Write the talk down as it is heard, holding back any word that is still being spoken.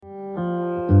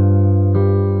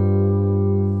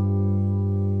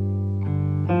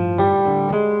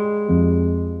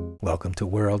Welcome to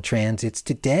World Transits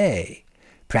Today,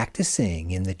 practicing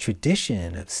in the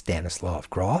tradition of Stanislav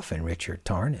Grof and Richard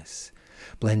Tarnas,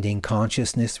 blending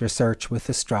consciousness research with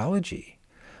astrology.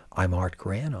 I'm Art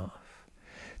Granoff.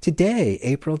 Today,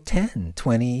 April 10,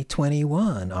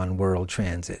 2021, on World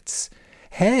Transits.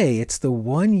 Hey, it's the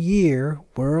 1-year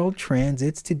World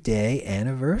Transits Today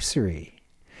anniversary.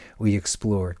 We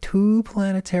explore 2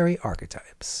 planetary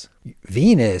archetypes,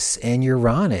 Venus and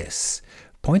Uranus,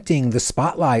 pointing the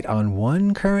spotlight on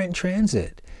one current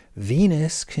transit,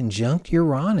 Venus conjunct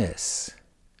Uranus.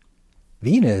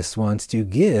 Venus wants to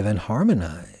give and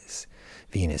harmonize.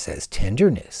 Venus has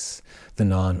tenderness, the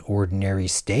non-ordinary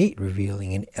state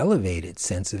revealing an elevated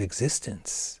sense of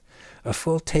existence, a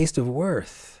full taste of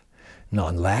worth,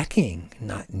 non-lacking,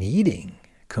 not needing,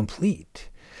 complete,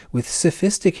 with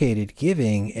sophisticated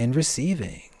giving and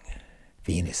receiving.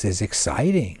 Venus is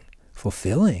exciting,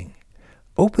 fulfilling,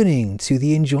 opening to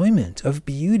the enjoyment of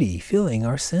beauty filling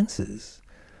our senses,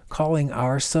 calling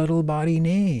our subtle body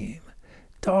name,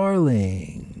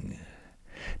 darling.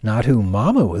 Not who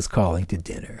Mama was calling to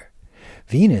dinner.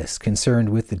 Venus concerned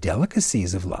with the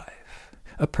delicacies of life,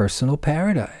 a personal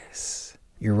paradise.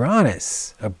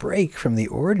 Uranus, a break from the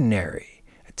ordinary,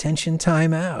 attention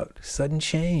time out, sudden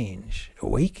change,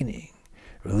 awakening,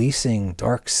 releasing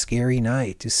dark, scary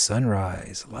night to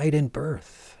sunrise, light and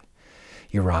birth.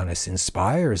 Uranus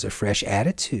inspires a fresh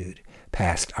attitude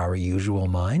past our usual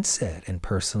mindset and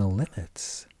personal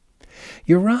limits.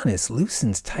 Uranus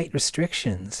loosens tight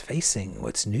restrictions, facing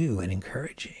what's new and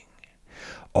encouraging.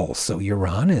 Also,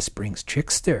 Uranus brings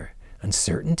trickster,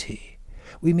 uncertainty.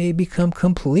 We may become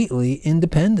completely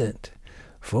independent,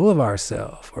 full of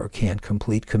ourselves, or can't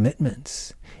complete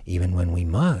commitments, even when we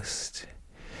must.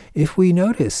 If we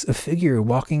notice a figure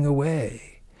walking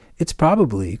away, it's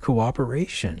probably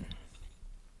cooperation.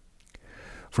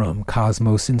 From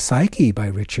Cosmos and Psyche by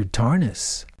Richard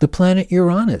Tarnas, the planet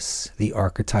Uranus, the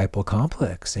archetypal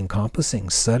complex encompassing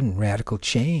sudden radical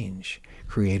change,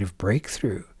 creative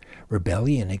breakthrough,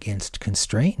 rebellion against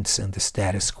constraints and the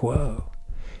status quo,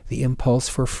 the impulse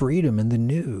for freedom and the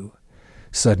new,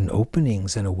 sudden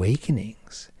openings and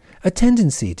awakenings, a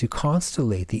tendency to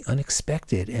constellate the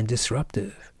unexpected and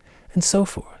disruptive, and so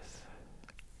forth.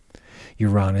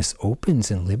 Uranus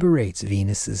opens and liberates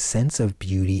Venus's sense of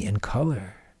beauty and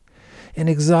color. An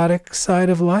exotic side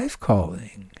of life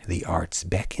calling, the arts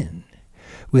beckon.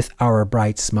 With our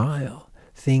bright smile,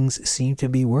 things seem to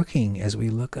be working as we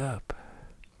look up.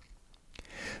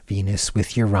 Venus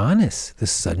with Uranus, the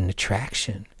sudden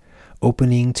attraction,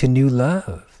 opening to new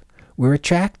love. We're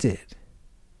attracted.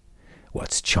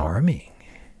 What's charming?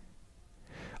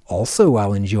 Also,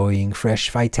 while enjoying fresh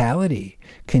vitality,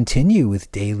 continue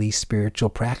with daily spiritual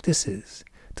practices,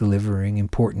 delivering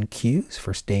important cues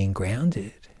for staying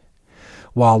grounded.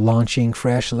 While launching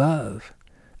fresh love,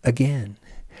 again,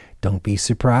 don't be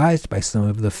surprised by some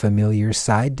of the familiar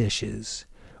side dishes.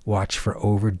 Watch for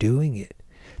overdoing it,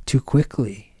 too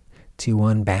quickly, too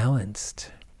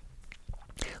unbalanced.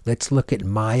 Let's look at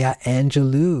Maya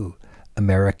Angelou,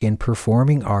 American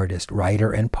performing artist,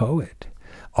 writer, and poet,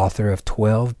 author of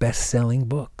 12 best-selling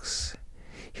books.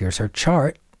 Here's her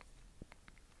chart.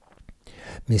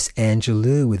 Miss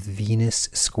Angelou with Venus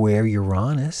square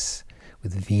Uranus,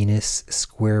 with Venus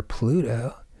square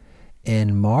Pluto,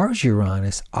 and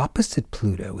Mars-Uranus opposite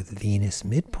Pluto with Venus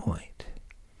midpoint.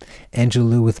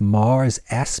 Angelou with Mars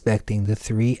aspecting the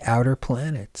 3 outer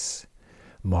planets.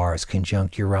 Mars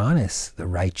conjunct Uranus, the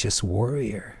righteous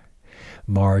warrior.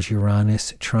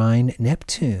 Mars-Uranus trine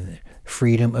Neptune,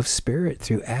 freedom of spirit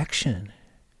through action.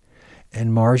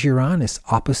 And Mars-Uranus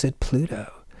opposite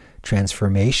Pluto,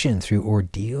 transformation through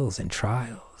ordeals and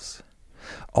trials.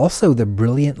 Also, the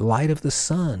brilliant light of the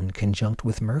sun conjunct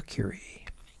with Mercury.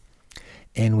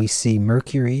 And we see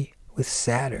Mercury with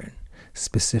Saturn,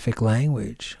 specific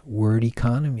language, word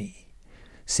economy,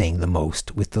 saying the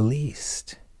most with the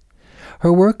least.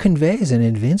 Her work conveys an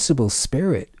invincible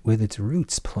spirit with its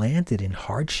roots planted in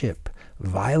hardship,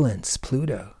 violence,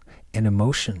 Pluto, and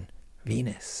emotion,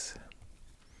 Venus.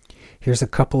 Here's a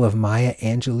couple of Maya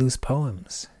Angelou's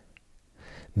poems.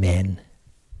 Men,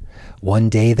 one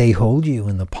day they hold you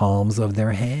in the palms of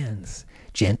their hands,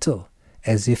 gentle,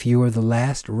 as if you were the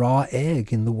last raw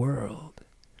egg in the world.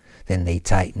 Then they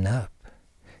tighten up,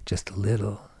 just a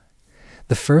little.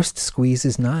 The first squeeze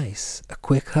is nice, a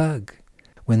quick hug.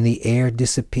 When the air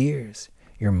disappears,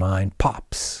 your mind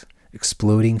pops,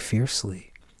 exploding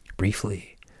fiercely,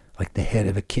 briefly, like the head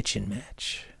of a kitchen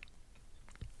match.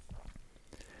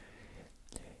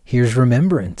 Here's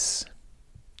remembrance.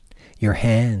 Your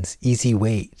hands, easy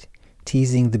weight,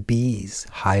 teasing the bees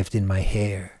hived in my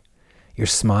hair, your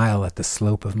smile at the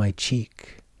slope of my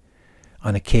cheek,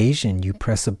 On occasion you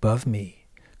press above me,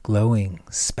 glowing,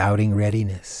 spouting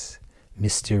readiness.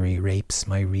 Mystery rapes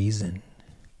my reason.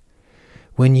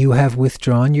 When you have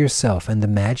withdrawn yourself and the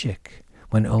magic,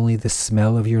 when only the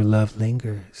smell of your love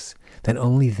lingers, then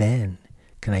only then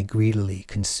can I greedily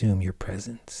consume your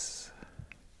presence.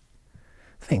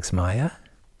 Thanks, Maya.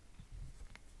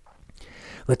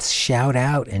 Let's shout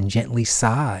out and gently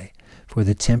sigh for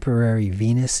the temporary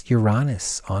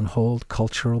Venus-Uranus on-hold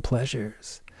cultural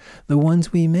pleasures, the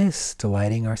ones we miss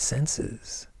delighting our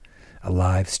senses. A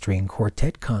live string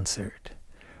quartet concert,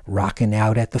 rockin'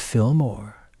 out at the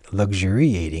Fillmore,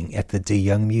 luxuriating at the De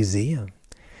Young Museum,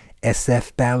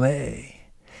 SF Ballet,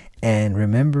 and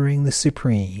remembering the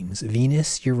Supremes'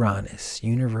 Venus-Uranus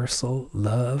Universal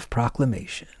Love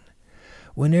Proclamation.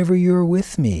 Whenever you're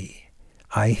with me,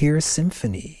 I hear a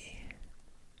symphony.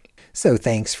 So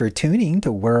thanks for tuning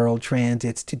to World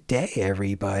Transits Today,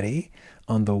 everybody,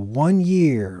 on the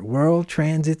 1-year World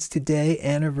Transits Today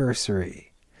anniversary.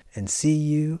 And see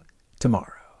you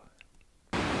tomorrow.